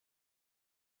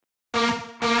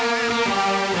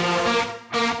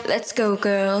Let's go,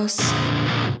 girls.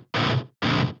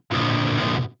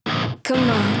 Come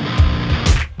on.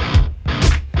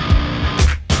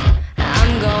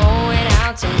 I'm going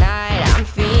out tonight. I'm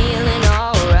feeling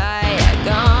alright. I'm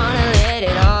gonna let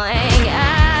it all hang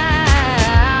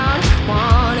out.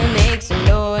 Wanna make some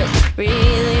noise,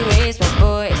 really raise my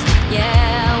voice.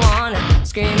 Yeah, I wanna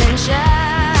scream and shout.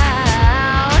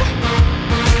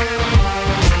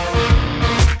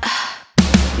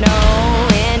 No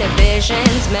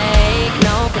inhibitions, make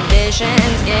no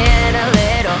conditions. Get a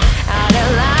little out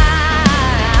of line.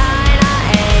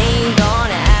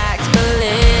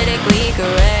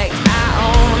 Correct.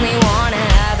 I only wanna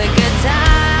have a good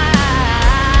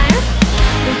time.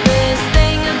 The best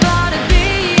thing about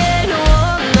being a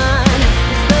woman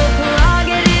is the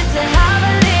prerogative to have a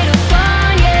little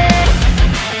fun, yeah.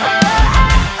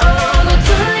 Go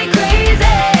totally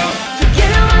crazy.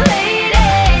 Forget I'm a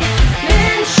lady.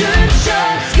 Men, shirt,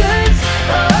 shorts, skirts.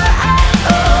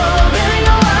 Really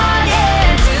go out,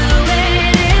 yeah. Doing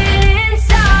it in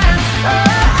style.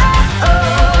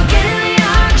 Get in the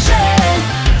action.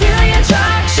 Feel the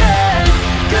attraction.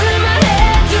 Girl in my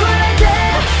head, do what I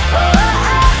dare.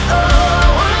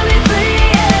 Wanna be free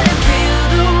and feel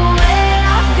the way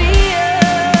I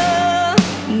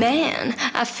feel. Man,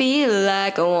 I feel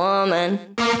like a woman.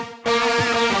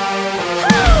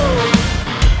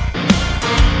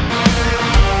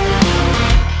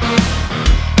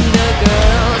 The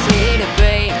girls need a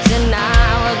break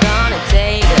tonight. We're gonna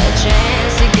take a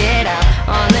chance to get out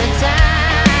on the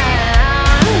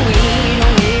town. We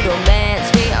don't need romance,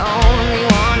 we only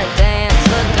wanna dance.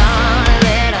 We're gonna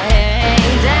let our hair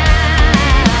hang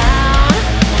down.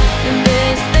 The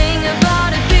best thing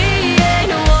about being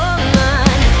a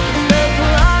woman is the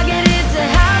prerogative to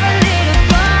have a little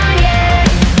fun, yeah.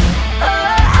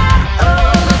 Go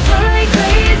totally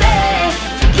crazy.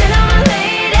 Forget I'm a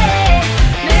lady.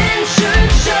 Men,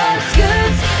 shirt, shorts,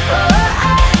 skirts.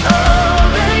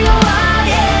 Really go out,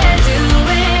 yeah.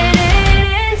 Doing it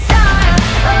in style.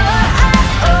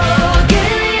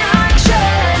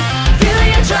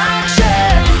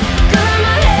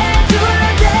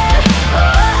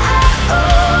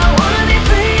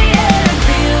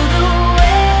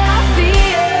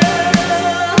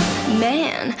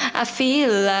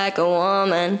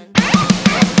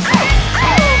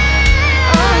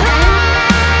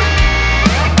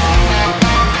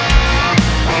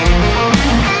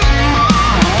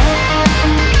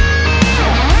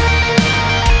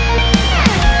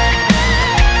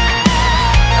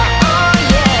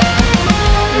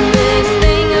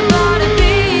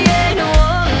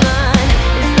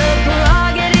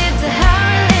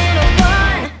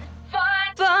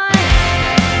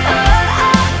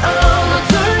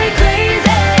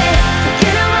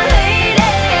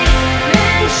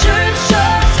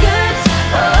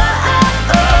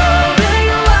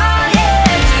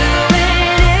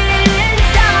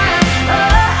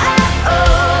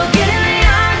 Get in the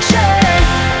action.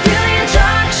 Feel the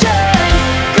attraction.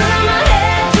 Girl in my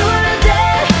head, do what I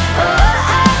dare.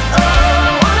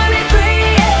 Wanna be free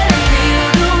and feel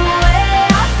the way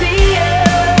I feel.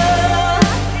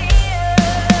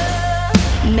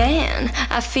 Man,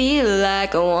 I feel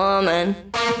like a woman. Man, I feel like a woman.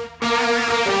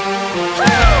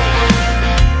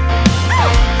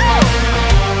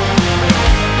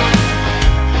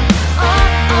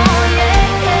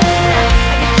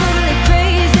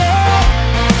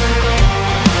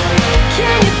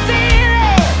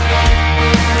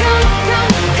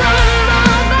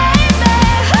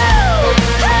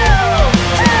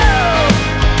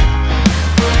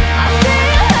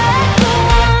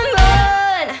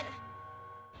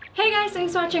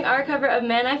 Thanks for watching our cover of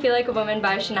Man, I Feel Like a Woman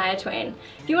by Shania Twain.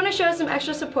 If you want to show us some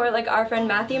extra support like our friend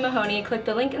Matthew Mahoney, click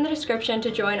the link in the description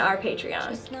to join our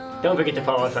Patreon. Don't forget to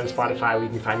follow us on Spotify where you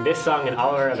can find this song and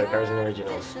all our other covers and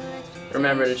originals.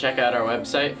 Remember to check out our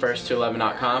website,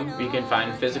 first211.com, where you can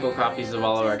find physical copies of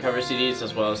all of our cover CDs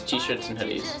as well as t-shirts and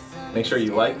hoodies. Make sure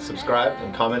you like, subscribe,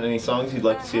 and comment any songs you'd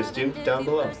like to see us do down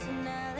below.